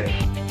somebody's day.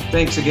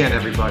 Thanks again,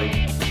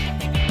 everybody.